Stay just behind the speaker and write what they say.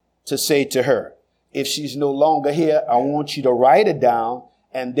to say to her. If she's no longer here, I want you to write it down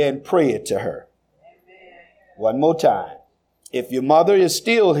and then pray it to her. One more time. If your mother is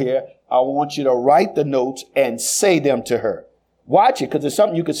still here, I want you to write the notes and say them to her. Watch it, because it's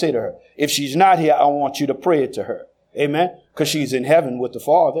something you can say to her. If she's not here, I want you to pray it to her. Amen. Because she's in heaven with the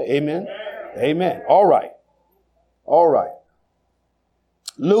Father. Amen. Amen. All right. All right.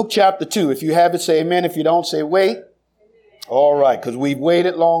 Luke chapter 2. If you have it, say amen. If you don't, say wait. All right, because we've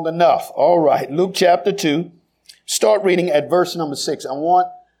waited long enough. All right. Luke chapter 2. Start reading at verse number 6. I want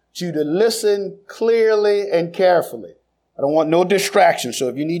you to listen clearly and carefully. I don't want no distraction. So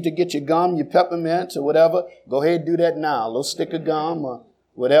if you need to get your gum, your peppermints or whatever, go ahead and do that now. A little stick of gum or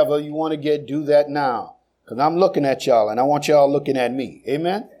whatever you want to get, do that now. Because I'm looking at y'all and I want y'all looking at me.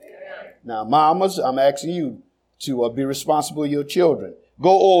 Amen? Now, mamas, I'm asking you to be responsible for your children. Go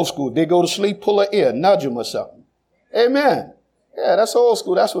old school. They go to sleep, pull an ear, nudge them or something. Amen. Yeah, that's old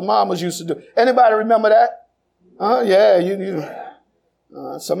school. That's what mamas used to do. Anybody remember that? Yeah, you.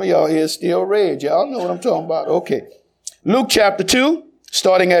 Some of y'all ears still red. Y'all know what I'm talking about. Okay. Luke chapter 2,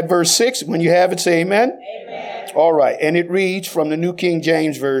 starting at verse 6. When you have it, say amen. Amen. All right. And it reads from the New King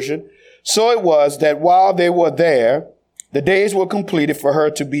James Version. So it was that while they were there, the days were completed for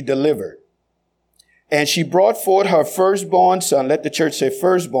her to be delivered. And she brought forth her firstborn son. Let the church say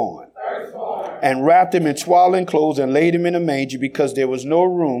firstborn. And wrapped him in swaddling clothes and laid him in a manger because there was no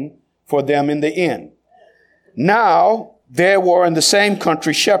room for them in the inn. Now there were in the same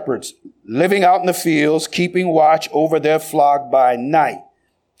country shepherds living out in the fields, keeping watch over their flock by night.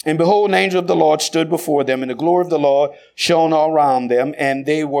 And behold, an angel of the Lord stood before them, and the glory of the Lord shone all around them, and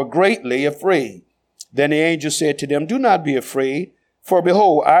they were greatly afraid. Then the angel said to them, do not be afraid, for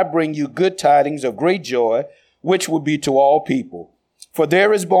behold, I bring you good tidings of great joy, which will be to all people. For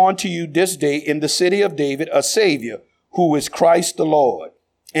there is born to you this day in the city of David a Savior, who is Christ the Lord.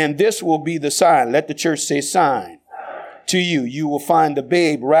 And this will be the sign. Let the church say sign. To you, you will find the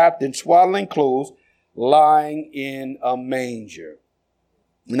babe wrapped in swaddling clothes, lying in a manger.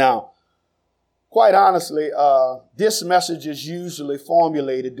 Now, quite honestly, this message is usually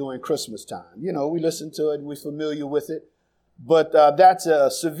formulated during Christmas time. You know, we listen to it, we're familiar with it. But that's a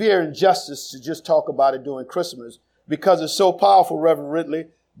severe injustice to just talk about it during Christmas, because it's so powerful, Reverend Ridley,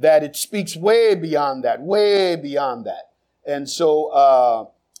 that it speaks way beyond that, way beyond that. And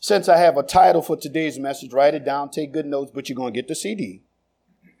so since I have a title for today's message, write it down, take good notes, but you're going to get the CD.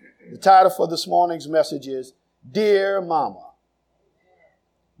 The title for this morning's message is Dear Mama.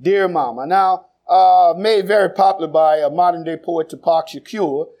 Dear Mama. Now, made very popular by a modern day poet, Tupac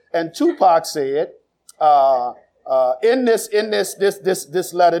Shakur. And Tupac said, in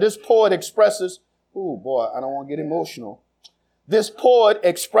this letter, this poet expresses, oh boy, I don't want to get emotional. This poet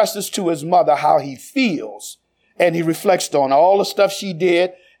expresses to his mother how he feels, and he reflects on all the stuff she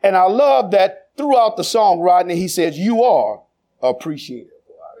did. And I love that throughout the song, Rodney, he says, you are appreciated.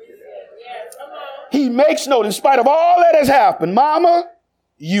 He makes note, in spite of all that has happened, Mama,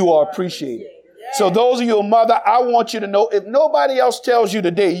 you are appreciated. So those of you, mother, I want you to know, if nobody else tells you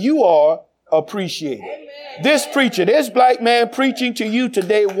today, you are appreciated. This preacher, this black man preaching to you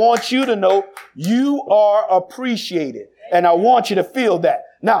today wants you to know you are appreciated. And I want you to feel that.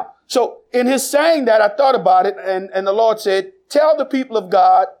 Now, so in his saying that, I thought about it, and the Lord said, tell the people of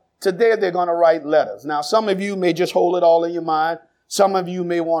God today they're going to write letters. Now, some of you may just hold it all in your mind. Some of you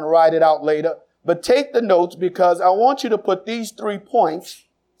may want to write it out later. But take the notes, because I want you to put these 3 points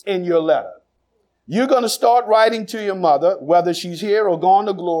in your letter. You're going to start writing to your mother, whether she's here or gone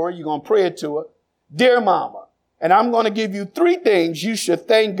to glory. You're going to pray it to her. Dear Mama. And I'm going to give you 3 things you should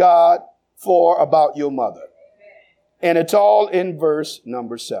thank God for about your mother. And it's all in verse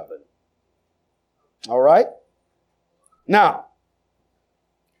number 7. All right? Now,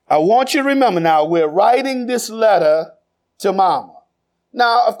 I want you to remember now, we're writing this letter to Mama.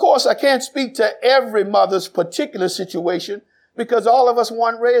 Now, of course, I can't speak to every mother's particular situation, because all of us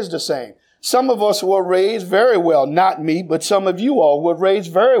weren't raised the same. Some of us were raised very well, not me, but some of you all were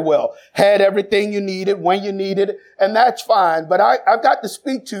raised very well, had everything you needed when you needed it, and that's fine. But I've got to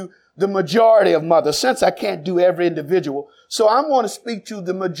speak to the majority of mothers, since I can't do every individual. So I'm going to speak to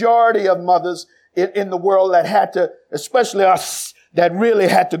the majority of mothers in the world that had to, especially us, that really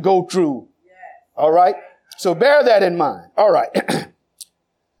had to go through. All right? So bear that in mind. All right.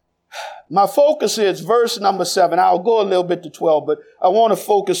 My focus is verse number 7. I'll go a little bit to 12, but I want to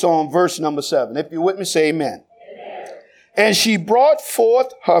focus on verse number 7. If you're with me, say amen. Amen. And she brought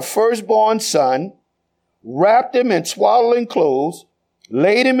forth her firstborn son, wrapped him in swaddling clothes,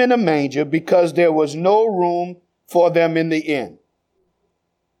 laid him in a manger, because there was no room for them in the inn.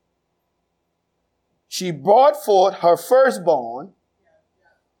 She brought forth her firstborn,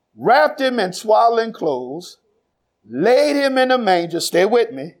 wrapped him in swaddling clothes, laid him in a manger, stay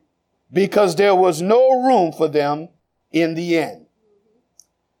with me, because there was no room for them in the inn.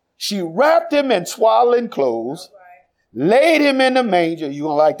 She wrapped him in swaddling clothes, laid him in a manger, you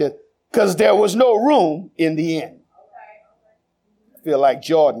gonna like this, because there was no room in the inn. I feel like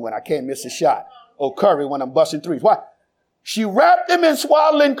Jordan when I can't miss a shot, or Curry when I'm busting threes. Why? She wrapped him in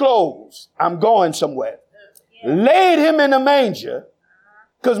swaddling clothes. I'm going somewhere. Laid him in a manger,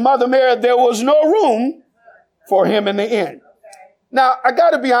 because Mother Mary, there was no room for him in the inn. Now, I got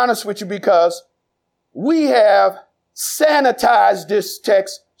to be honest with you, because we have sanitized this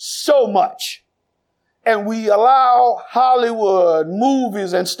text so much, and we allow Hollywood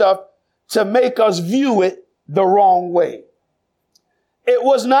movies and stuff to make us view it the wrong way. It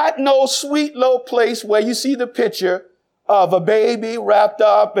was not no sweet little place where you see the picture of a baby wrapped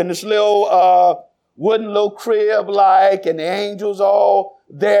up in this little wooden little crib like, and the angels all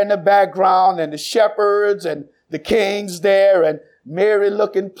there in the background, and the shepherds and the kings there, and Mary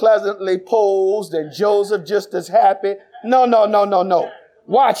looking pleasantly posed, and Joseph just as happy. No.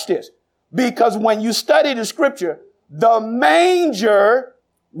 Watch this. Because when you study the scripture, the manger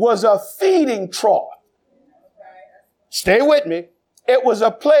was a feeding trough. Stay with me. It was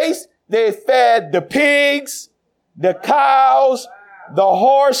a place they fed the pigs, the cows, the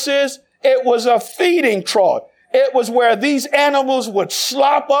horses. It was a feeding trough. It was where these animals would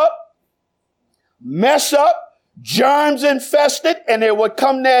slop up, mess up, germs infested, and they would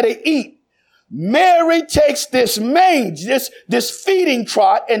come there to eat. Mary takes this manger, this feeding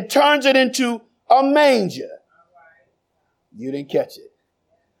trough, and turns it into a manger. You didn't catch it.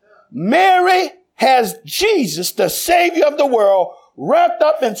 Mary has Jesus, the Savior of the world, wrapped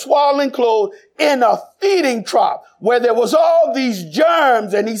up in swaddling clothes in a feeding trough where there was all these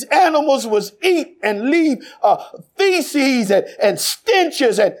germs, and these animals was eat and leave feces and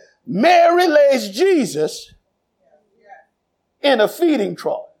stenches, and Mary lays Jesus in a feeding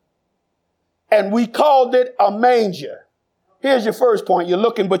trough. And we called it a manger. Here's your first point. You're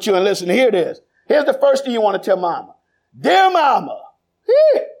looking, but you ain't listening. Here it is. Here's the first thing you want to tell Mama. Dear Mama,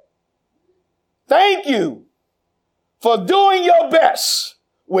 thank you for doing your best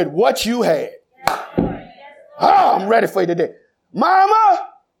with what you had. I'm ready for you today. Mama,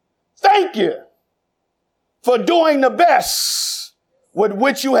 thank you for doing the best with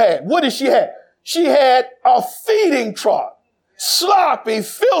what you had. What did she have? She had a feeding trough. Sloppy,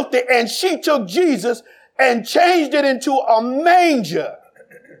 filthy, and she took Jesus and changed it into a manger.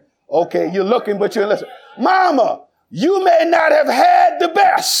 Okay, you're looking, but you're listening. Mama, you may not have had the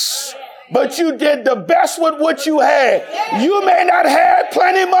best, but you did the best with what you had. You may not have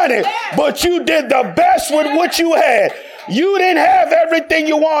plenty of money, but you did the best with what you had. You didn't have everything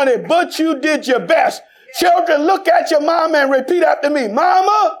you wanted, but you did your best. Children, look at your mama and repeat after me.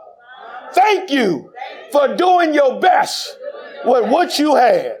 Mama, thank you for doing your best with what you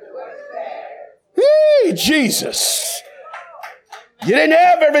had. Hey, Jesus. You didn't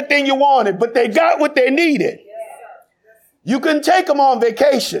have everything you wanted, but they got what they needed. You couldn't take them on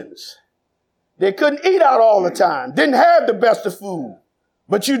vacations. They couldn't eat out all the time. Didn't have the best of food.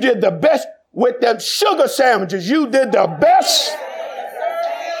 But you did the best with them sugar sandwiches. You did the best.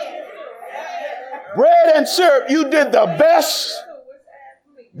 Bread and syrup, you did the best.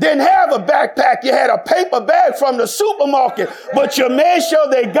 Didn't have a backpack. You had a paper bag from the supermarket, but you made sure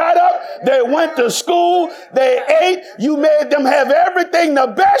they got up, they went to school, they ate. You made them have everything, the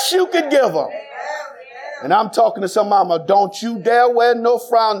best you could give them. And I'm talking to some mama, don't you dare wear no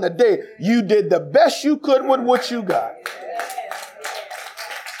frown today. You did the best you could with what you got.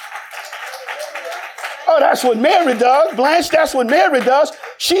 Oh, that's what Mary does. Blanche, that's what Mary does.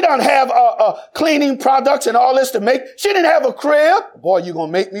 She don't have cleaning products and all this to make. She didn't have a crib. Boy, you're going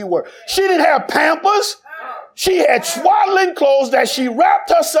to make me work. She didn't have Pampers. She had swaddling clothes that she wrapped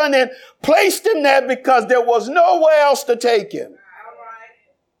her son in, placed him there because there was nowhere else to take him.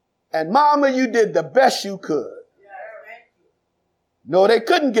 And mama, you did the best you could. No, they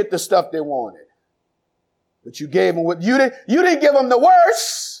couldn't get the stuff they wanted. But you gave them what you didn't give them the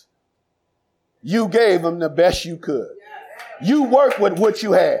worst. You gave them the best you could. You worked with what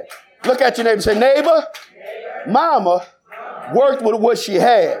you had. Look at your neighbor and say, neighbor, mama worked with what she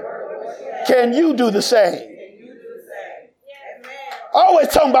had. Can you do the same? Always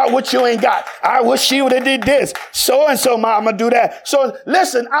talking about what you ain't got. I wish she would have did this. So-and-so mama do that. So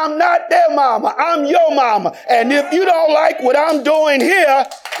listen, I'm not their mama. I'm your mama. And if you don't like what I'm doing here,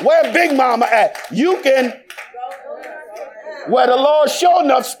 where Big Mama at? You can, where the Lord sure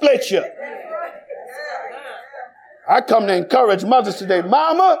enough split you. I come to encourage mothers today.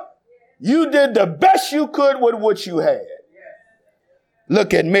 Mama, you did the best you could with what you had.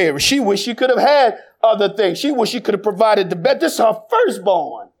 Look at Mary. She wished she could have had other things. She wished she could have provided the best. This is her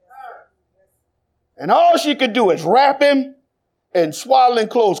firstborn. And all she could do is wrap him in swaddling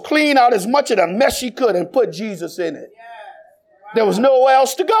clothes, clean out as much of the mess she could and put Jesus in it. There was nowhere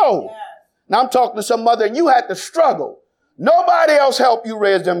else to go. Now I'm talking to some mother and you had to struggle. Nobody else helped you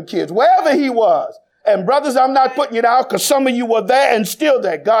raise them kids, wherever he was. And brothers, I'm not putting you down because some of you were there and still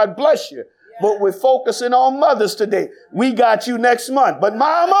there. God bless you. But we're focusing on mothers today. We got you next month. But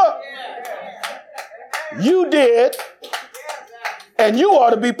mama, you did. And you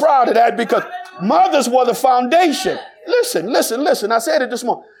ought to be proud of that because mothers were the foundation. Listen. I said it this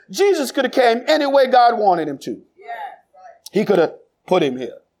morning. Jesus could have came any way God wanted him to. He could have put him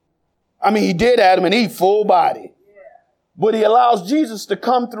here. I mean, he did Adam and Eve full body. But he allows Jesus to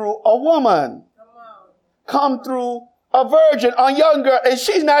come through a woman. Come through a virgin, a young girl, and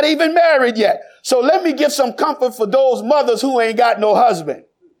she's not even married yet. So let me give some comfort for those mothers who ain't got no husband.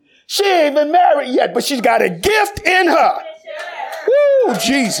 She ain't even married yet, but she's got a gift in her. Woo,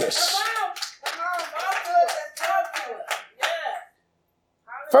 Jesus.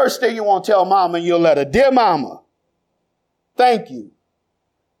 First thing you want to tell mama in your letter, dear mama, thank you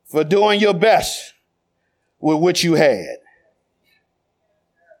for doing your best with what you had.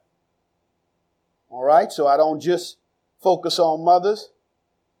 All right, so I don't just focus on mothers.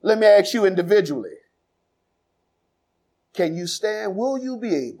 Let me ask you individually. Can you stand? Will you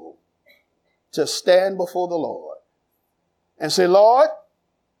be able to stand before the Lord and say, Lord,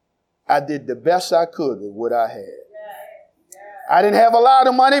 I did the best I could with what I had. I didn't have a lot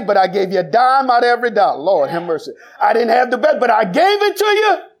of money, but I gave you a dime out of every dollar. Lord, have mercy. I didn't have the best, but I gave it to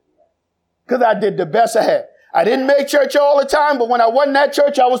you because I did the best I had. I didn't make church all the time, but when I wasn't at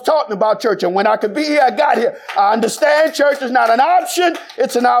church, I was talking about church. And when I could be here, I got here. I understand church is not an option.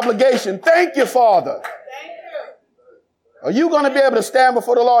 It's an obligation. Thank you, Father. Thank you. Are you going to be able to stand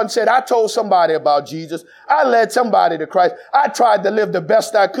before the Lord and say, I told somebody about Jesus. I led somebody to Christ. I tried to live the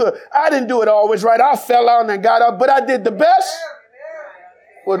best I could. I didn't do it always right. I fell out and got up, but I did the best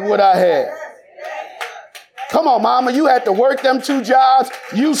with what I had. Come on, mama, you had to work them 2 jobs.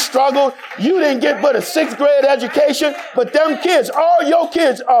 You struggled. You didn't get but a 6th grade education. But them kids, all your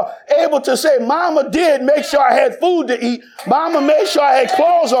kids are able to say, mama did make sure I had food to eat. Mama made sure I had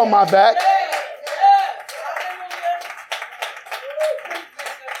clothes on my back.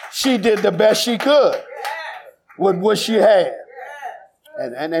 She did the best she could with what she had.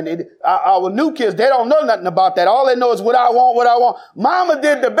 And our new kids, they don't know nothing about that. All they know is what I want. Mama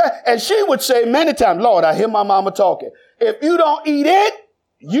did the best. And she would say many times, Lord, I hear my mama talking. If you don't eat it,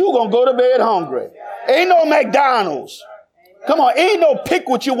 you going to go to bed hungry. Ain't no McDonald's. Come on, ain't no pick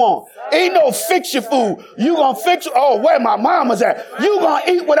what you want. Ain't no fix your food. You going to fix, where my mama's at. You going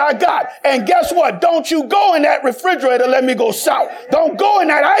to eat what I got. And guess what? Don't you go in that refrigerator, let me go south. Don't go in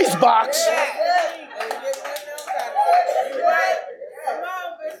that ice box.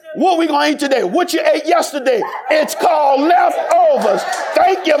 What we going to eat today? What you ate yesterday? It's called leftovers.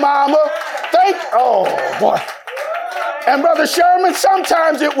 Thank you, mama. Oh, boy. And Brother Sherman,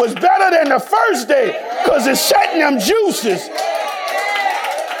 sometimes it was better than the first day because it's setting them juices.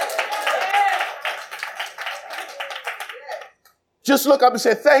 Just look up and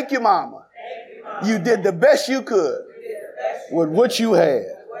say, thank you, mama. You did the best you could with what you had.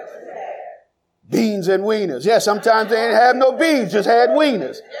 Beans and wieners. Yeah, sometimes they didn't have no beans, just had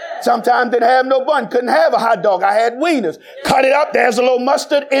wieners. Sometimes they didn't have no bun, couldn't have a hot dog. I had wieners. Cut it up, there's a little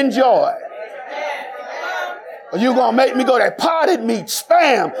mustard, enjoy. Or you going to make me go that potted meat,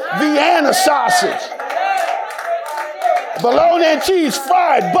 Spam, Vienna sausage, bologna and cheese,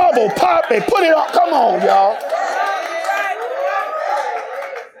 fried, bubble, pop it, put it on. Come on, y'all.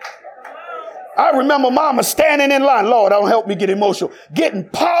 I remember mama standing in line. Lord, don't help me get emotional. Getting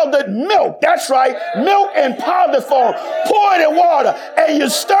powdered milk. That's right. Milk in powder form. Pour it in water. And you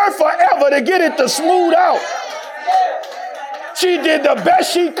stir forever to get it to smooth out. She did the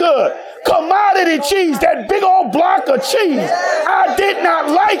best she could. Commodity cheese, that big old block of cheese. I did not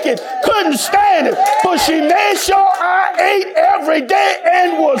like it. Couldn't stand it. But she made sure I ate every day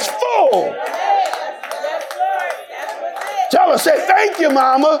and was full. Tell her, say, thank you,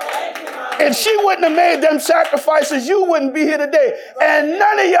 mama. If she wouldn't have made them sacrifices, you wouldn't be here today. And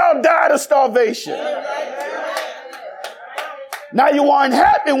none of y'all died of starvation. Now you weren't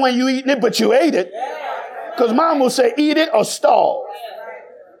happy when you eating it, but you ate it. Because mom will say, eat it or starve.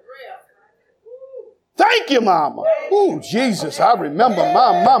 Thank you, mama. Ooh, Jesus, I remember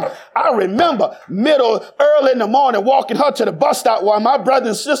my mama. I remember early in the morning walking her to the bus stop while my brother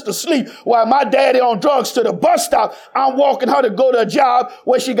and sister sleep, while my daddy on drugs to the bus stop. I'm walking her to go to a job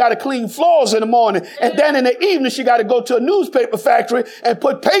where she got to clean floors in the morning. And then in the evening, she got to go to a newspaper factory and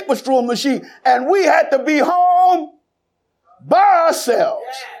put papers through a machine. And we had to be home by ourselves.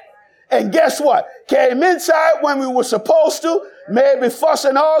 And guess what? Came inside when we were supposed to, maybe fuss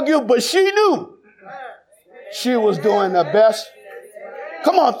and argue, but she knew she was doing the best.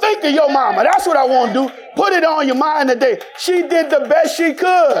 Come on, think of your mama. That's what I want to do. Put it on your mind today. She did the best she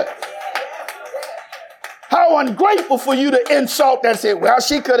could. How ungrateful for you to insult that. Say, well,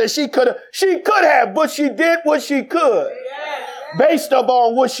 she could have, but she did what she could based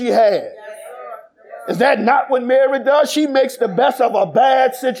upon what she had. Is that not what Mary does? She makes the best of a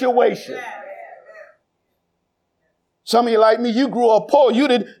bad situation. Some of you like me, you grew up poor. You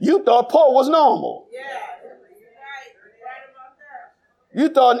thought poor was normal. You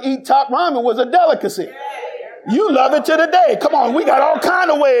thought eat top ramen was a delicacy. You love it to the day. Come on, we got all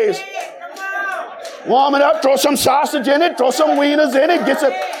kind of ways. Warm it up, throw some sausage in it, throw some wieners in it, get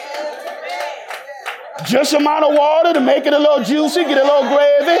some just amount of water to make it a little juicy, get a little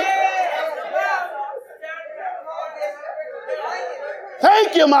gravy.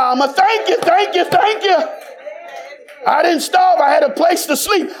 Thank you, mama. Thank you, thank you, thank you. I didn't starve. I had a place to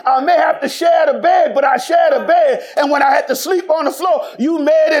sleep. I may have to share the bed, but I shared a bed. And when I had to sleep on the floor, you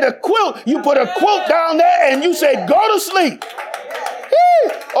made it a quilt. You put a quilt down there and you said, go to sleep.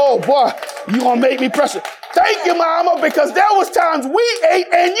 Oh, boy, you going to make me press it. Thank you, mama, because there was times we ate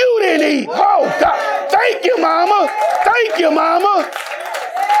and you didn't eat. Oh, God. Thank you, mama. Thank you, mama.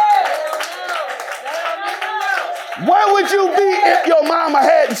 Where would you be if your mama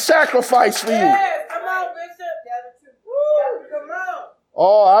hadn't sacrificed for you?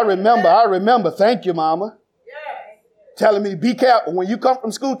 Oh, I remember. Thank you, mama. Telling me, be careful. When you come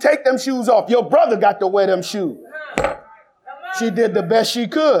from school, take them shoes off. Your brother got to wear them shoes. She did the best she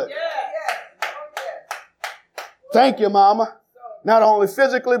could. Thank you, mama. Not only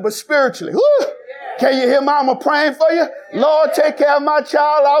physically, but spiritually. Woo! Can you hear mama praying for you? Lord, take care of my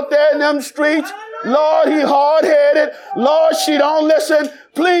child out there in them streets. Lord, he hard-headed. Lord, she don't listen.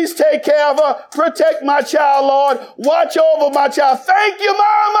 Please take care of her. Protect my child, Lord. Watch over my child. Thank you,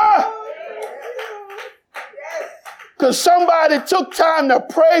 mama. Because somebody took time to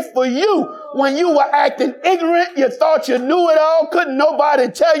pray for you when you were acting ignorant. You thought you knew it all. Couldn't nobody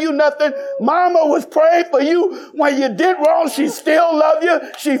tell you nothing. Mama was praying for you when you did wrong. She still loved you.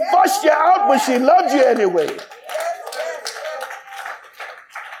 She fussed you out, but she loved you anyway.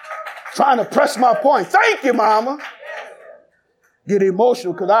 Trying to press my point. Thank you, mama. Get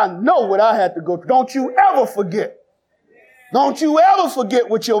emotional because I know what I had to go through. Don't you ever forget. Don't you ever forget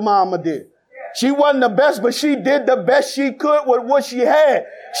what your mama did. She wasn't the best, but she did the best she could with what she had.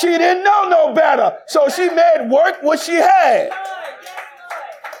 She didn't know no better, so she made work what she had.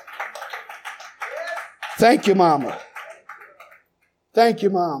 Thank you, mama. Thank you,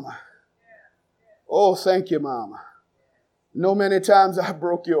 mama. Oh, thank you, mama. No many times I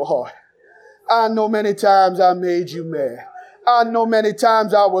broke your heart. I know many times I made you mad. I know many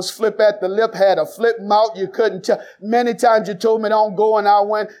times I was flip at the lip, had a flip mouth you couldn't tell. Many times you told me don't go and I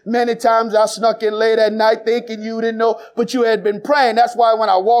went. Many times I snuck in late at night thinking you didn't know, but you had been praying. That's why when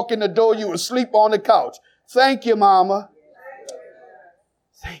I walk in the door, you would sleep on the couch. Thank you, mama.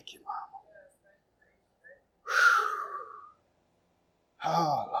 Thank you, mama.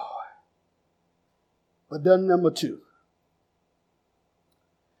 Oh, Lord. But then number 2.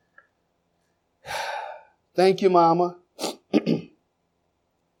 Thank you, mama,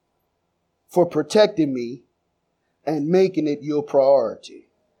 for protecting me and making it your priority.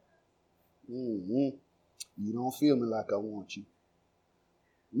 You don't feel me like I want you.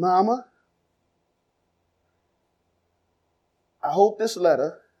 Mama, I hope this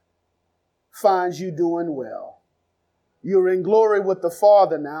letter finds you doing well. You're in glory with the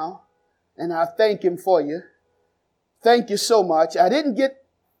Father now, and I thank Him for you. Thank you so much. I didn't get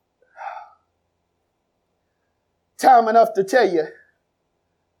time enough to tell you.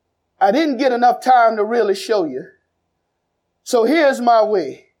 I didn't get enough time to really show you. So here's my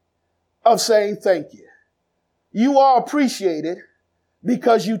way of saying thank you. You are appreciated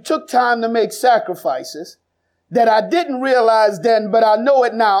because you took time to make sacrifices that I didn't realize then, but I know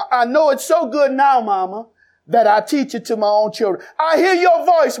it now. I know it so good now, mama, that I teach it to my own children. I hear your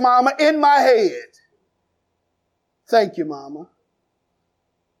voice, mama, in my head. Thank you, mama.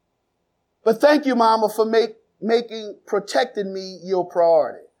 But thank you, mama, for protecting me your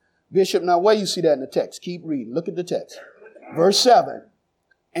priority. Bishop, now where you see that in the text? Keep reading. Look at the text. Verse 7.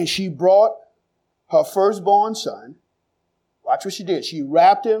 And she brought her firstborn son. Watch what she did. She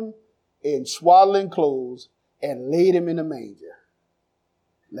wrapped him in swaddling clothes and laid him in a manger.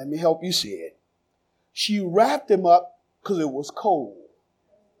 Let me help you see it. She wrapped him up because it was cold.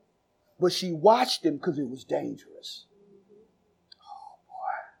 But she watched him because it was dangerous. Oh,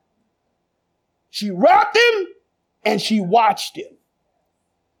 boy. She wrapped him and she watched him.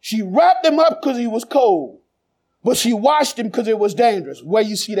 She wrapped him up because he was cold. But she watched him because it was dangerous. Where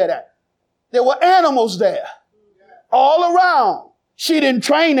you see that at? There were animals there. All around. She didn't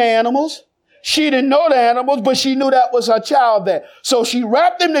train the animals. She didn't know the animals, but she knew that was her child there. So she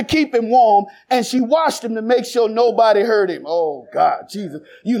wrapped him to keep him warm, and she watched him to make sure nobody hurt him. Oh, God, Jesus.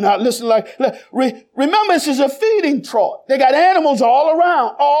 You not listening remember, this is a feeding trough. They got animals all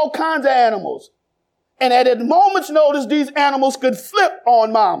around, all kinds of animals. And at a moment's notice, these animals could flip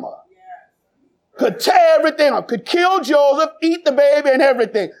on mama. Could tear everything up, could kill Joseph, eat the baby and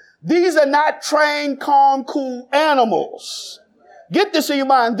everything. These are not trained, calm, cool animals. Get this in your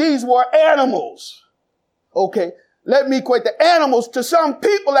mind. These were animals. Okay. Let me equate the animals to some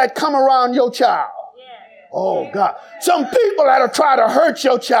people that come around your child. Oh, God. Some people that'll try to hurt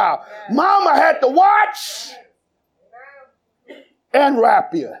your child. Mama had to watch and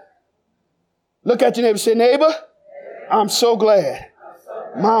wrap you. Look at your neighbor. Say, neighbor, I'm so glad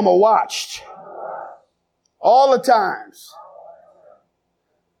Mama watched all the times.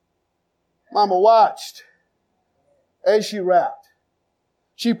 Mama watched and she wrapped.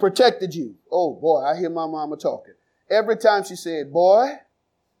 She protected you. Oh, boy, I hear my mama talking. Every time she said, boy,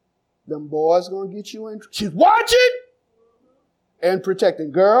 them boys going to get you in. She's watching and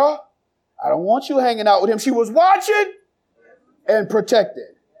protecting. Girl, I don't want you hanging out with him. She was watching and protecting.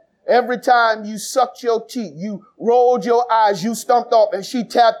 Every time you sucked your teeth, you rolled your eyes, you stumped off, and she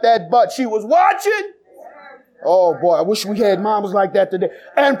tapped that butt. She was watching. Oh, boy, I wish we had mamas like that today.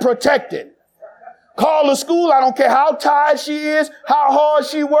 And protecting. Call the school. I don't care how tired she is, how hard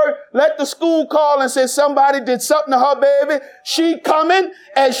she worked. Let the school call and say somebody did something to her baby. She coming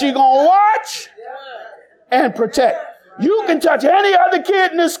and she gonna watch and protect. You can touch any other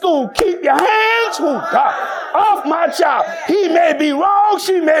kid in the school. Keep your hands, off my child. He may be wrong,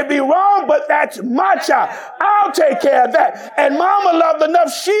 she may be wrong, but that's my child. I'll take care of that. And mama loved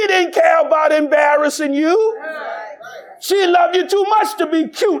enough. She didn't care about embarrassing you. She loved you too much to be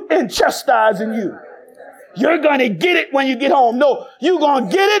cute and chastising you. You're going to get it when you get home. No, you're going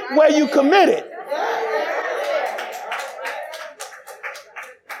to get it where you commit it.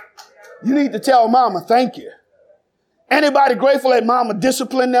 You need to tell mama, thank you. Anybody grateful that mama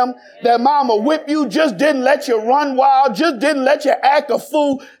disciplined them? That mama whipped you, just didn't let you run wild, just didn't let you act a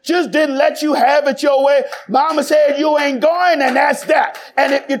fool, just didn't let you have it your way. Mama said you ain't going, and that's that.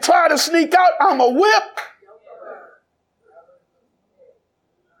 And if you try to sneak out, I'm a whip.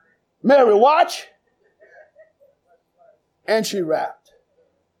 Mary watched, and she wrapped.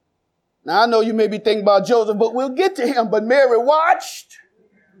 Now, I know you may be thinking about Joseph, but we'll get to him. But Mary watched,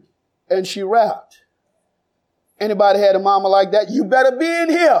 and she wrapped. Anybody had a mama like that? You better be in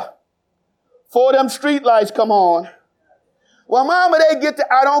here before them street lights come on. Well, mama,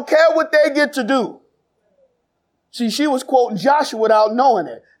 I don't care what they get to do. See, she was quoting Joshua without knowing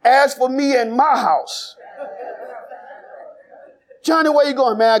it. As for me and my house. Johnny, where you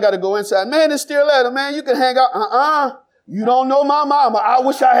going? Man, I got to go inside. Man, it's still there. Man, you can hang out. You don't know my mama. I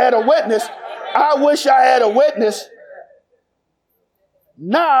wish I had a witness.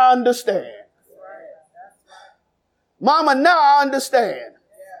 Now I understand. Mama, now I understand.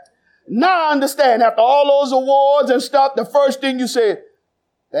 Now I understand. After all those awards and stuff, the first thing you said,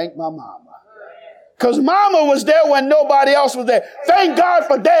 thank my mama. Because mama was there when nobody else was there. Thank God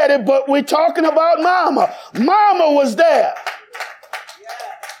for daddy, but we're talking about mama. Mama was there.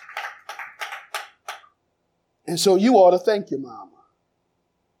 And so you ought to thank your mama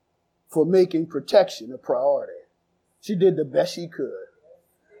for making protection a priority. She did the best she could.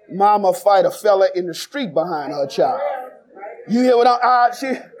 Mama fight a fella in the street behind her child. You hear what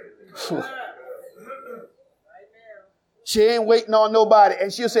she ain't waiting on nobody.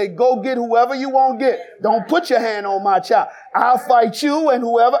 And she'll say, go get whoever you want to get. Don't put your hand on my child. I'll fight you and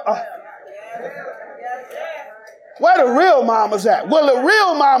whoever. Where the real mamas at? Will the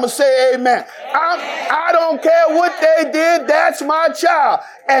real mama say amen? I don't care what they did. That's my child.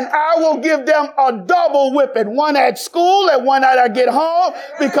 And I will give them a double whipping. One at school and one that I get home.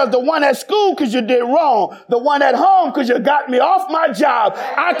 Because the one at school because you did wrong. The one at home because you got me off my job.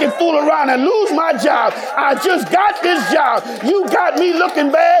 I can fool around and lose my job. I just got this job. You got me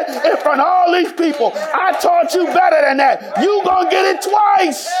looking bad in front of all these people. I taught you better than that. You gonna get it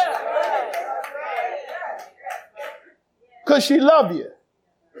twice. Because she loved you.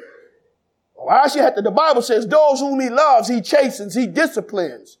 Why she had to? The Bible says, those whom he loves, he chastens, he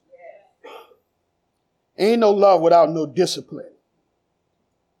disciplines. Ain't no love without no discipline.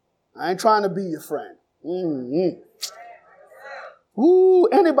 I ain't trying to be your friend. Ooh,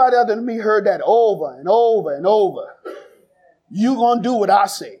 anybody other than me heard that over and over and over. You gonna do what I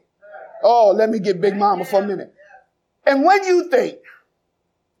say. Oh, let me get Big Mama for a minute. And when you think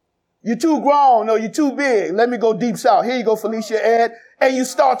you're too grown or you're too big, let me go deep south. Here you go, Felicia Ed. And you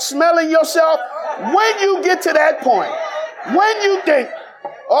start smelling yourself. When you get to that point, when you think,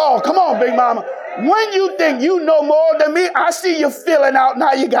 oh, come on, Big Mama. When you think you know more than me, I see you filling out.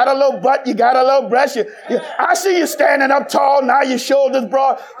 Now you got a little butt, you got a little breast. I see you standing up tall. Now your shoulders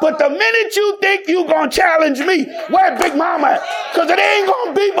broad. But the minute you think you going to challenge me, where Big Mama at? Because it ain't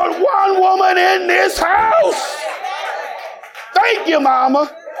going to be but one woman in this house. Thank you,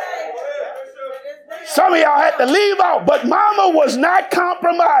 Mama. Some of y'all had to leave out, but Mama was not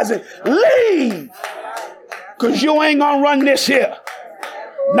compromising. Leave. Because you ain't going to run this here.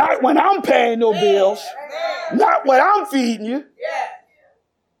 Not when I'm paying no bills. Not when I'm feeding you.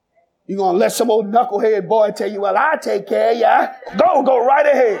 You're going to let some old knucklehead boy tell you, well, I take care of you. Go right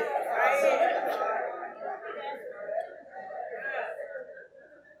ahead.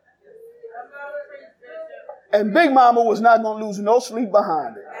 And Big Mama was not going to lose no sleep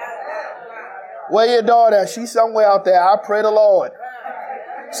behind it. Where your daughter at? She's somewhere out there. I pray the Lord.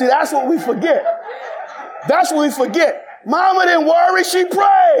 See, that's what we forget. That's what we forget. Mama didn't worry. She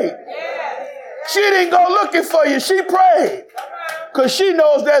prayed. She didn't go looking for you. She prayed. Because she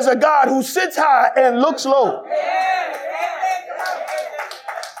knows there's a God who sits high and looks low.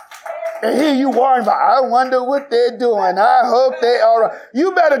 And here you worrying about, I wonder what they're doing. I hope they are right.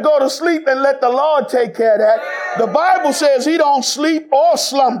 You better go to sleep and let the Lord take care of that. The Bible says he don't sleep or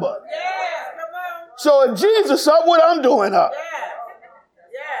slumber. So if Jesus up, what I'm doing up.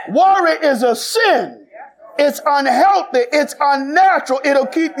 Worry is a sin. It's unhealthy. It's unnatural. It'll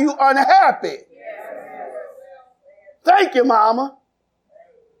keep you unhappy. Thank you, Mama.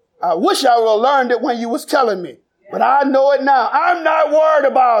 I wish I would have learned it when you was telling me. But I know it now. I'm not worried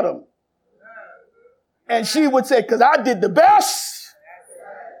about them. And she would say, because I did the best.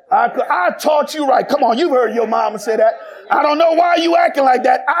 I taught you right. Come on, you've heard your mama say that. I don't know why you acting like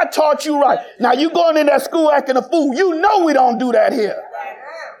that. I taught you right. Now you going in that school acting a fool. You know we don't do that here.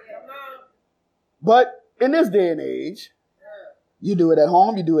 But in this day and age, you do it at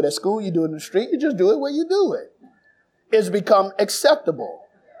home, you do it at school, you do it in the street, you just do it where you do it. It's become acceptable.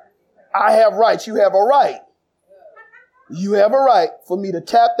 I have rights. You have a right. You have a right for me to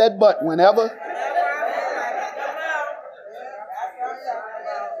tap that button whenever.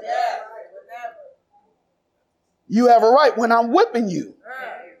 You have a right when I'm whipping you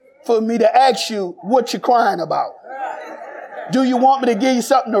for me to ask you what you're crying about. Do you want me to give you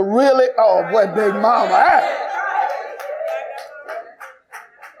something to really? Oh, boy, Big Mama.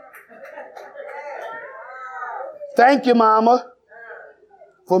 Thank you, Mama,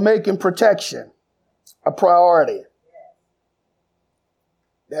 for making protection a priority.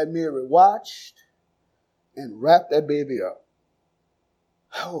 That Mary watched and wrapped that baby up.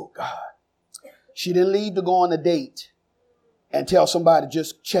 Oh, God. She didn't leave to go on a date and tell somebody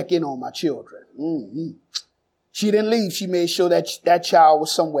just check in on my children. She didn't leave. She made sure that that child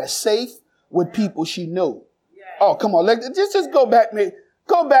was somewhere safe with people she knew. Oh, come on. Just go back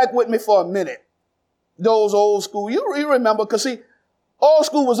with me for a minute. Those old school. You remember, because see, old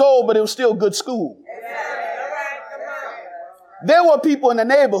school was old, but it was still good school. There were people in the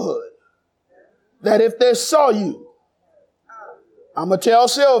neighborhood that if they saw you, I'm going to tell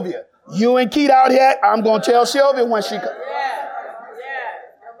Sylvia, you and Keith out here, I'm going to tell Sylvia when she comes.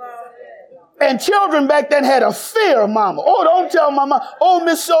 And children back then had a fear of mama. Oh, don't tell mama. Oh,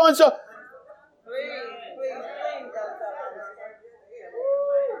 Miss So-and-so.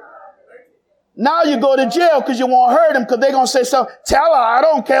 Now you go to jail because you won't hurt them because they're going to say something. Tell her, I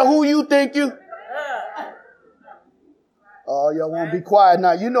don't care who you think you. Oh, y'all won't be quiet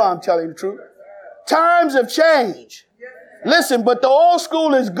now. You know I'm telling the truth. Times have changed. Listen, but the old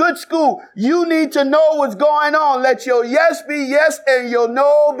school is good school. You need to know what's going on. Let your yes be yes and your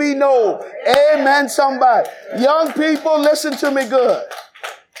no be no. Amen, somebody. Young people, listen to me good.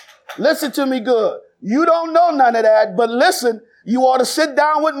 Listen to me good. You don't know none of that, but listen, you ought to sit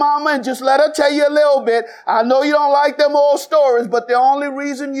down with mama and just let her tell you a little bit. I know you don't like them old stories, but the only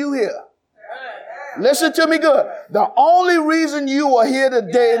reason you here. Listen to me good. The only reason you are here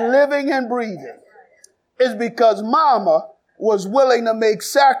today living and breathing is because mama was willing to make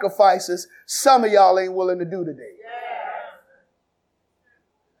sacrifices some of y'all ain't willing to do today.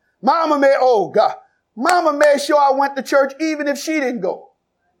 Mama made sure I went to church even if she didn't go.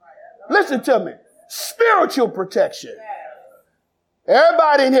 Listen to me. Spiritual protection.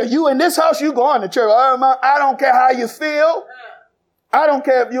 Everybody in here, you in this house, you going to church. I don't care how you feel. I don't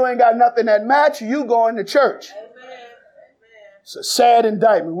care if you ain't got nothing that match. You going to church. It's a sad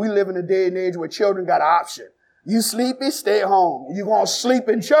indictment. We live in a day and age where children got an option. You sleepy, stay home. You going to sleep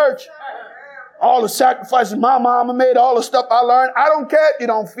in church. All the sacrifices my mama made, all the stuff I learned. I don't care if you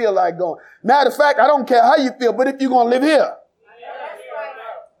don't feel like going. Matter of fact, I don't care how you feel, but if you're going to live here.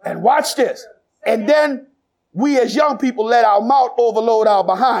 And watch this. And then we as young people let our mouth overload our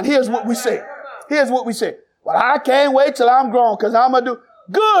behind. Here's what we say. Well, I can't wait till I'm grown because I'm going to do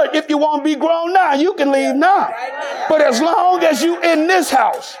good. If you want to be grown now, you can leave now. But as long as you in this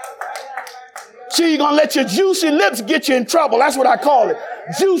house, see, you're going to let your juicy lips get you in trouble. That's what I call it.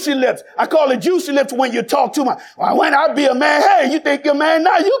 Juicy lips. I call it juicy lips when you talk too much. Well, when I be a man, hey, you think you're a man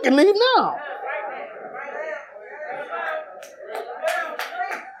now? You can leave now.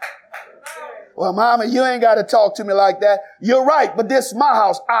 Well, mama, you ain't got to talk to me like that. You're right, but this is my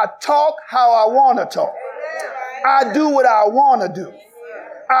house. I talk how I want to talk. I do what I want to do.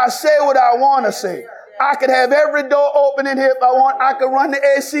 I say what I want to say. I could have every door open in here if I want. I could run the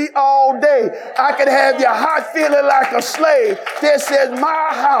AC all day. I could have you hot feeling like a slave. This is my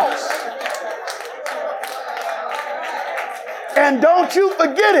house. And don't you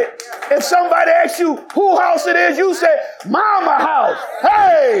forget it. If somebody asks you whose house it is, you say, Mama house.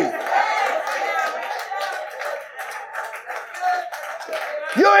 Hey!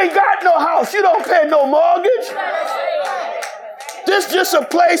 You ain't got no house. You don't pay no mortgage. This is just a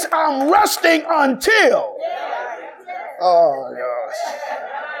place I'm resting until. Oh, gosh.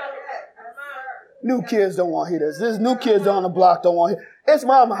 New kids don't want to hear this. This new kids on the block don't want to hear. It's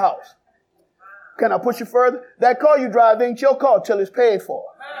Mama house. Can I push you further? That car you drive ain't your car till it's paid for.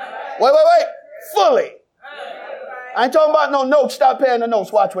 Wait. Fully. I ain't talking about no notes. Stop paying the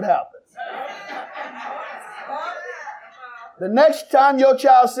notes. Watch what happens. The next time your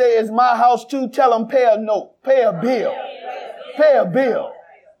child say it's my house too, tell them pay a note, pay a bill. Pay a bill.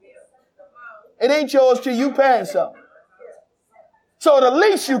 It ain't yours till you paying something. So the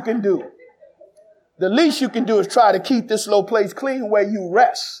least you can do is try to keep this little place clean where you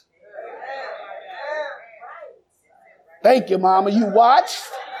rest. Thank you, Mama. You watched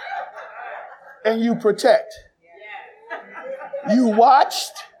and you protect. You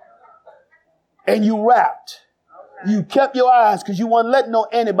watched and you wrapped. You kept your eyes because you weren't letting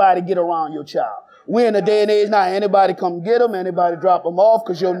anybody get around your child. We're in a day and age now, anybody come get them, anybody drop them off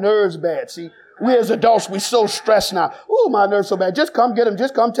because your nerves bad. See, we as adults, we so stressed now. Ooh, my nerves so bad. Just come get them.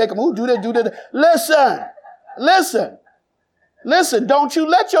 Just come take them. Ooh, do that. Listen. Don't you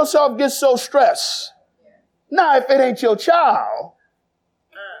let yourself get so stressed. Now, if it ain't your child,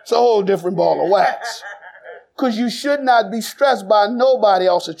 it's a whole different ball of wax. Because you should not be stressed by nobody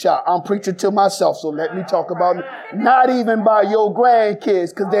else's child. I'm preaching to myself, so let me talk about it. Not even by your grandkids,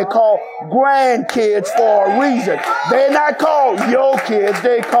 because they're called grandkids for a reason. They're not called your kids,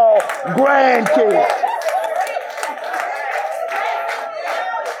 they're called grandkids.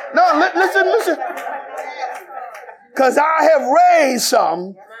 No, listen. Because I have raised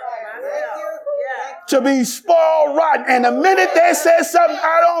some to be spoiled rotten. And the minute they say something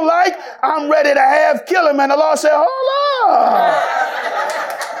I don't like, I'm ready to kill him. And the Lord said, hold on.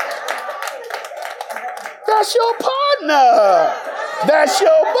 That's your partner. That's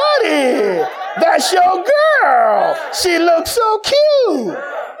your buddy. That's your girl. She looks so cute.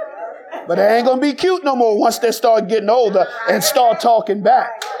 But they ain't going to be cute no more once they start getting older and start talking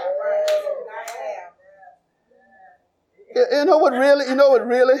back. You know what really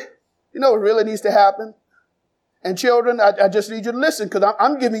needs to happen? And children, I just need you to listen because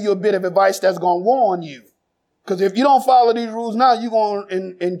I'm giving you a bit of advice that's going to warn you. Because if you don't follow these rules now, you're going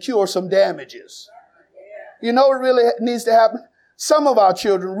to incur some damages. You know what really needs to happen? Some of our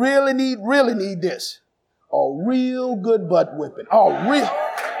children really need this. A real good butt whipping. Wait.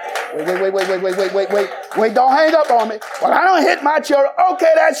 Don't hang up on me. Well, I don't hit my children.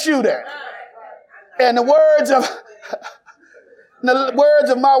 Okay, that's you then. And the words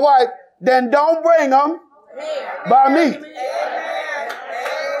of my wife, then don't bring them by me.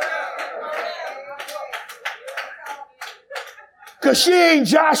 Because she ain't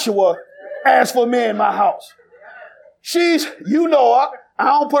Joshua as for me in my house. She's, you know her. I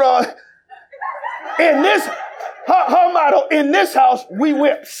don't put her in this, her motto, in this house, we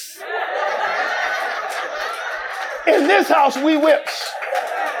whips. In this house, we whips.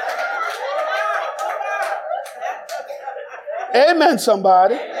 Amen,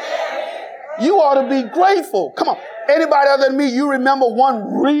 somebody. You ought to be grateful. Come on. Anybody other than me, you remember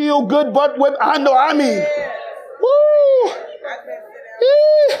one real good butt whip? I know, I mean. Woo!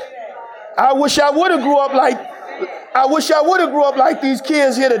 I wish I would have grew up like these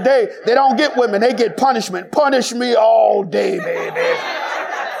kids here today. They don't get women. They get punishment. Punish me all day, baby.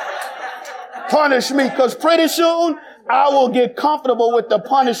 Punish me, because pretty soon I will get comfortable with the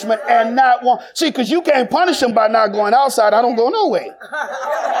punishment and not want. See, because you can't punish them by not going outside. I don't go nowhere.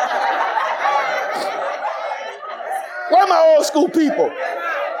 Where are my old school people?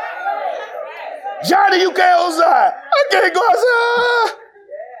 Johnny, you can't go outside. I can't go outside.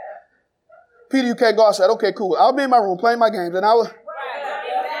 Peter, you can't go outside. Okay, cool. I'll be in my room playing my games, and I will.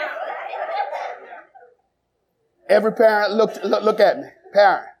 Every parent look at me.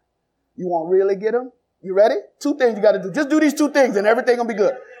 Parent, you want to really get them? You ready? 2 things you got to do. Just do these 2 things, and everything gonna be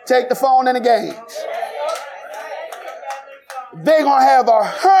good. Take the phone and the games. They're gonna have a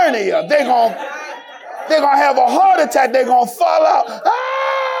hernia. They're gonna have a heart attack. They're gonna fall out.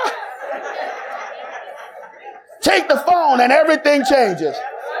 Ah! Take the phone, and everything changes.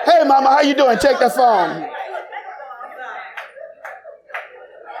 Hey, mama, how you doing? Take the phone.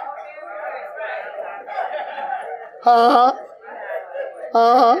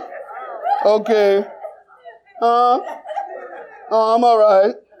 Okay. I'm all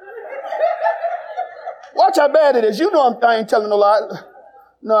right. Watch how bad it is. You know I ain't telling no lie.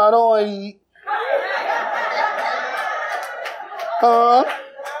 No, I don't want to eat.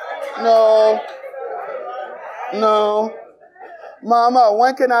 No. Mama,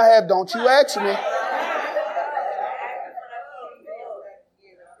 when can I have? Don't you ask me.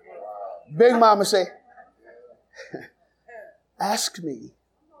 Big mama say, ask me.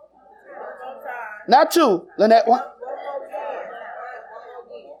 Not 2, Lynette, 1.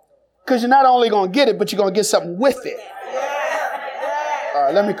 Because you're not only going to get it, but you're going to get something with it. All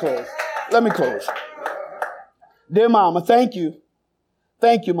right, let me close. Dear mama, thank you.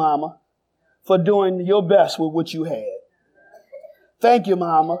 Thank you, mama, for doing your best with what you had. Thank you,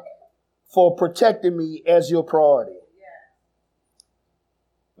 mama, for protecting me as your priority.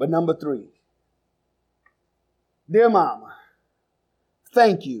 But number 3, dear mama,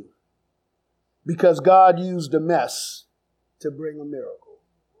 thank you, because God used a mess to bring a miracle.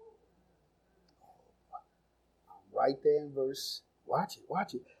 Right there in verse, watch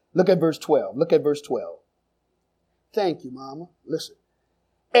it. Look at verse 12. Thank you, mama. Listen.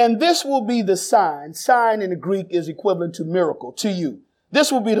 And this will be the sign. Sign in the Greek is equivalent to miracle to you.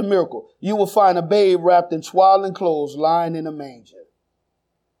 This will be the miracle. You will find a babe wrapped in swaddling clothes lying in a manger.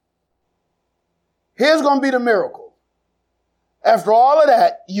 Here's going to be the miracle. After all of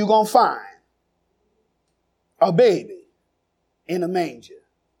that, you're going to find a baby in a manger.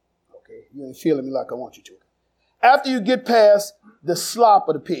 Okay, you ain't feeling me like I want you to. After you get past the slop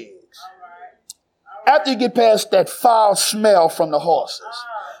of the pigs, after you get past that foul smell from the horses,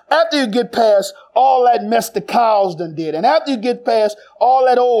 after you get past all that mess the cows done did, and after you get past all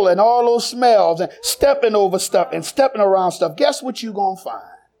that old and all those smells and stepping over stuff and stepping around stuff, guess what you gonna find?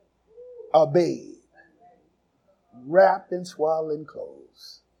 A babe wrapped in swaddling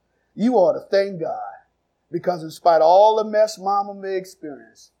clothes. You ought to thank God, because in spite of all the mess mama may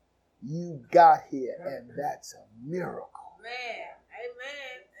experience, you got here, and that's a miracle. Amen.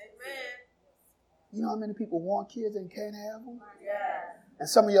 You know how many people want kids and can't have them? Yeah. And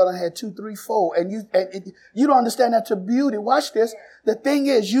some of y'all done had 2, 3, 4, and you don't understand that's a beauty. Watch this. The thing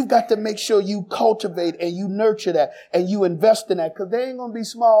is, you've got to make sure you cultivate and you nurture that and you invest in that, because they ain't going to be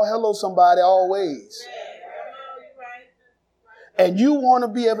small. Hello, somebody, always. And you want to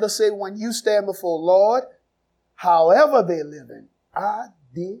be able to say, when you stand before Lord, however they're living, I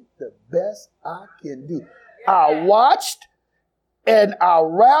did the best I can do. I watched and I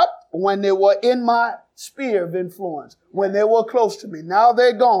rapped when they were in my sphere of influence, when they were close to me. Now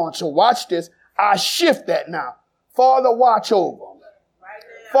they're gone. So watch this. I shift that now. Father, watch over them.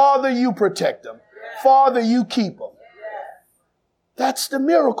 Father, you protect them. Father, you keep them. That's the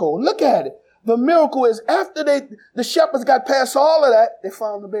miracle. Look at it. The miracle is after the shepherds got past all of that, they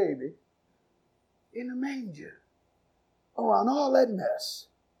found the baby in a manger around all that mess.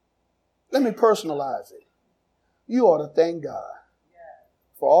 Let me personalize it. You ought to thank God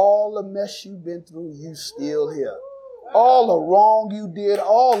for all the mess you've been through. You still here. All the wrong you did,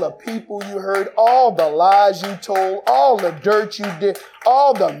 all the people you hurt, all the lies you told, all the dirt you did,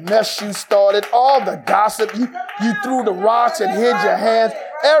 all the mess you started, all the gossip. You threw the rocks and hid your hands.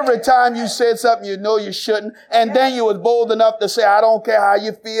 Every time you said something you know you shouldn't, and then you was bold enough to say, I don't care how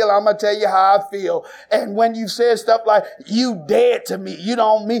you feel, I'm going to tell you how I feel. And when you said stuff like, you dead to me, you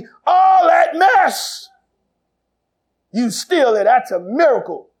don't mean, all that mess, you still there. That's a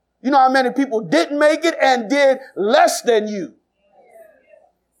miracle. You know how many people didn't make it and did less than you?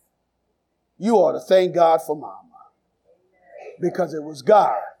 You ought to thank God for mama, because it was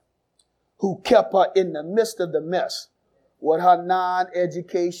God who kept her in the midst of the mess with her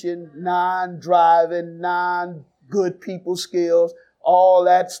non-education, non-driving, non-good people skills, all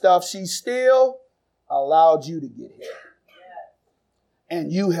that stuff. She still allowed you to get here.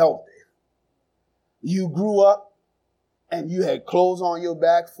 And you helped it. You grew up and you had clothes on your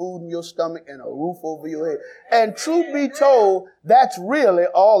back, food in your stomach, and a roof over your head. And truth be told, that's really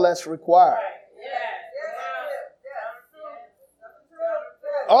all that's required.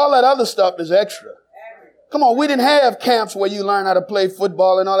 All that other stuff is extra. Come on, we didn't have camps where you learn how to play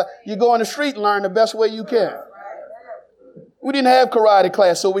football and all that. You go in the street and learn the best way you can. We didn't have karate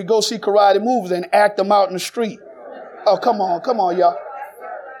class, so we go see karate movies and act them out in the street. Oh, come on, y'all.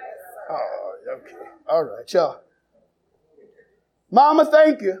 Oh, okay. All right, y'all. Mama,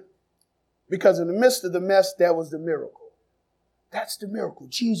 thank you. Because in the midst of the mess, that was the miracle. That's the miracle.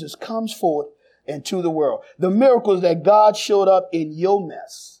 Jesus comes forth into the world. The miracle is that God showed up in your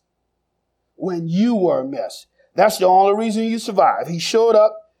mess when you were a mess. That's the only reason you survived. He showed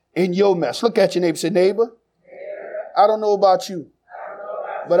up in your mess. Look at your neighbor. Say, neighbor, I don't know about you,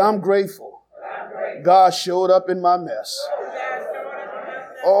 but I'm grateful. God showed up in my mess.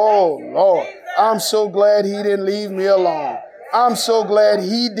 Oh, Lord. I'm so glad he didn't leave me alone. I'm so glad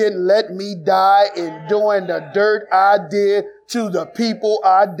he didn't let me die in doing the dirt I did to the people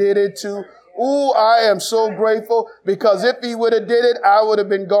I did it to. Ooh, I am so grateful, because if he would have did it, I would have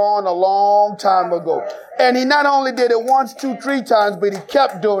been gone a long time ago. And he not only did it once, 2, 3 times, but he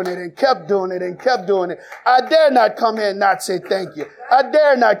kept doing it and kept doing it and kept doing it. I dare not come here and not say thank you. I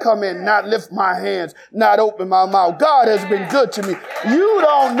dare not come in and not lift my hands, not open my mouth. God has been good to me. You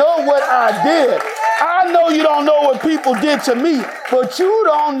don't know what I did. I know you don't know what people did to me, but you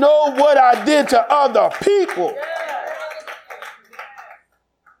don't know what I did to other people.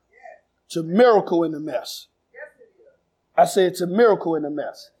 It's a miracle in the mess. I said, it's a miracle in the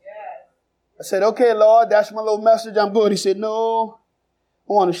mess. I said, okay, Lord, that's my little message. I'm good. He said, no,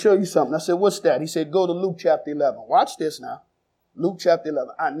 I want to show you something. I said, what's that? He said, go to Luke chapter 11. Watch this now. Luke chapter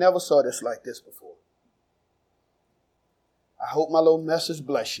 11. I never saw this like this before. I hope my little message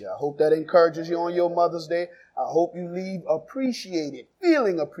bless you. I hope that encourages you on your Mother's Day. I hope you leave appreciated,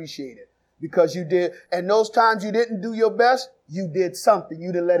 feeling appreciated, because you did. And those times you didn't do your best, you did something.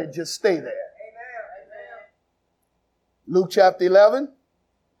 You didn't let it just stay there. Amen. Luke chapter 11,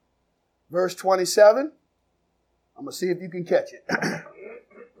 verse 27. I'm going to see if you can catch it.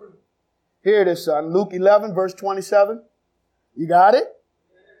 Here it is, son. Luke 11, verse 27. You got it?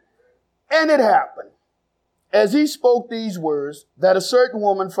 And it happened, as he spoke these words, that a certain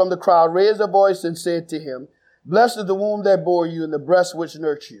woman from the crowd raised her voice and said to him, blessed is the womb that bore you and the breast which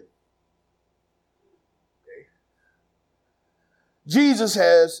nursed you. Jesus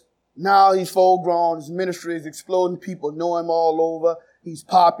he's full grown, his ministry is exploding, people know him all over, he's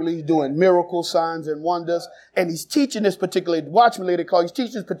popular, he's doing miracle signs and wonders, and he's teaching this particularly, watch me later, he's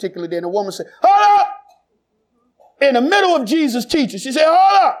teaching this particularly day, and a woman said, hold up! In the middle of Jesus' teaching, she said,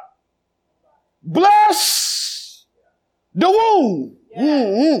 hold up! Bless the womb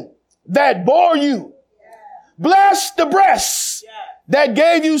that bore you. Bless the breasts that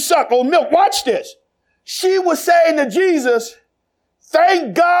gave you suck or milk. Watch this. She was saying to Jesus,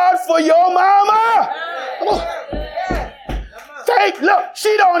 thank God for your mama. Look,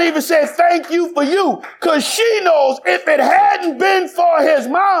 she don't even say thank you for you, because she knows if it hadn't been for his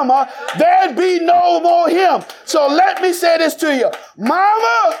mama, there'd be no more him. So let me say this to you.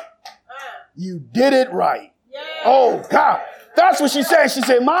 Mama, you did it right. Oh, God. That's what she said. She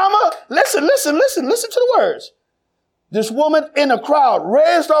said, mama, listen to the words. This woman in the crowd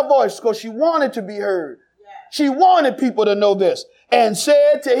raised her voice because she wanted to be heard. She wanted people to know this, and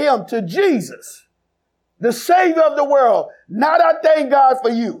said to him, to Jesus, the Savior of the world, not I thank God for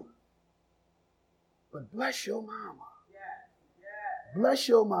you, but bless your mama. Bless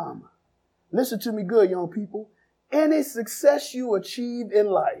your mama. Listen to me good, young people. Any success you achieve in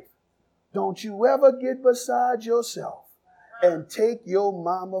life, don't you ever get beside yourself and take your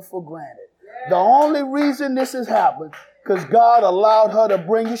mama for granted. The only reason this has happened, because God allowed her to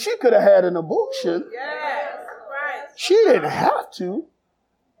bring you. She could have had an abortion. She didn't have to.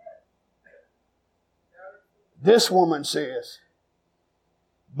 This woman says,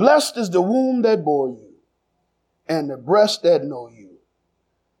 blessed is the womb that bore you and the breast that know you.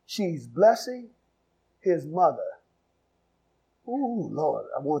 She's blessing his mother. Ooh, Lord,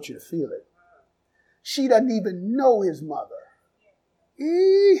 I want you to feel it. She doesn't even know his mother.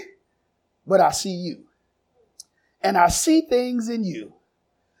 But I see you. And I see things in you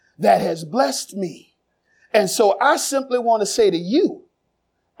that has blessed me. And so I simply want to say to you,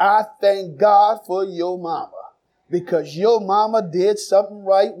 I thank God for your mama. because your mama did something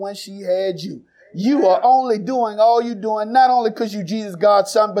right when she had you. You are only doing all you're doing, not only because you Jesus,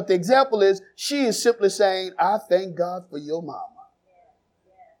 God's son, but the example is she is simply saying, I thank God for your mama.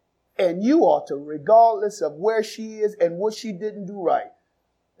 And you ought to, regardless of where she is and what she didn't do right,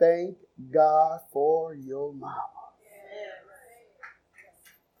 thank God for your mama.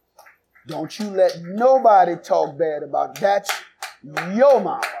 Don't you let nobody talk bad about it. That's your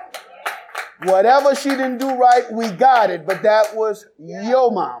mama. Whatever she didn't do right, we got it, but that was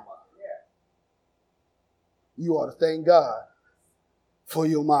your mama. You ought to thank God for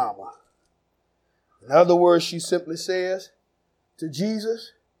your mama. In other words, she simply says to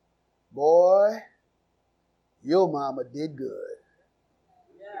Jesus, boy, your mama did good.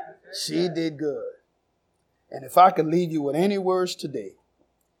 She did good. And if I could leave you with any words today,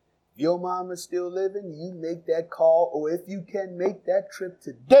 if your mama is still living, you make that call, or if you can make that trip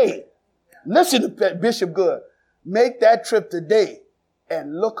today. Listen to Bishop Good. Make that trip today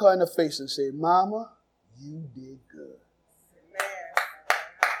and look her in the face and say, Mama, you did good.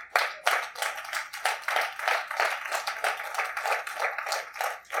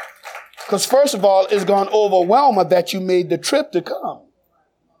 Because first of all, it's going to overwhelm her that you made the trip to come.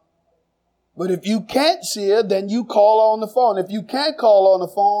 But if you can't see her, then you call her on the phone. If you can't call her on the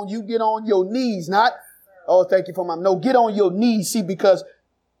phone, you get on your knees. Not, oh, thank you for my, no, get on your knees. See, because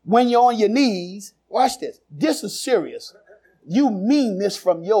when you're on your knees, watch this. This is serious. You mean this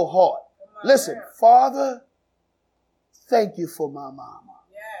from your heart. Listen, Father, thank you for my mama.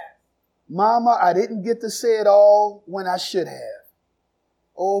 Mama, I didn't get to say it all when I should have.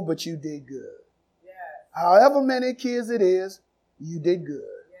 Oh, but you did good. However many kids it is, you did good.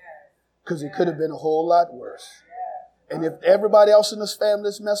 Because it could have been a whole lot worse. And if everybody else in this family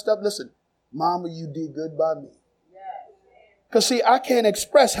is messed up, listen, Mama, you did good by me. Because see, I can't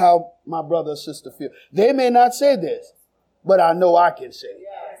express how my brother or sister feel. They may not say this, but I know I can say it.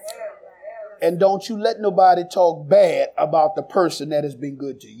 And don't you let nobody talk bad about the person that has been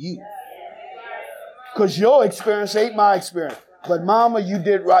good to you. Because your experience ain't my experience. But Mama, you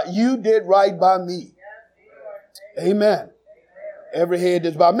did right. You did right by me. Amen. Every head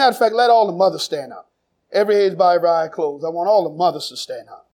is bowed. Matter of fact, let all the mothers stand up. Every head is bowed, every eye closed. I want all the mothers to stand up.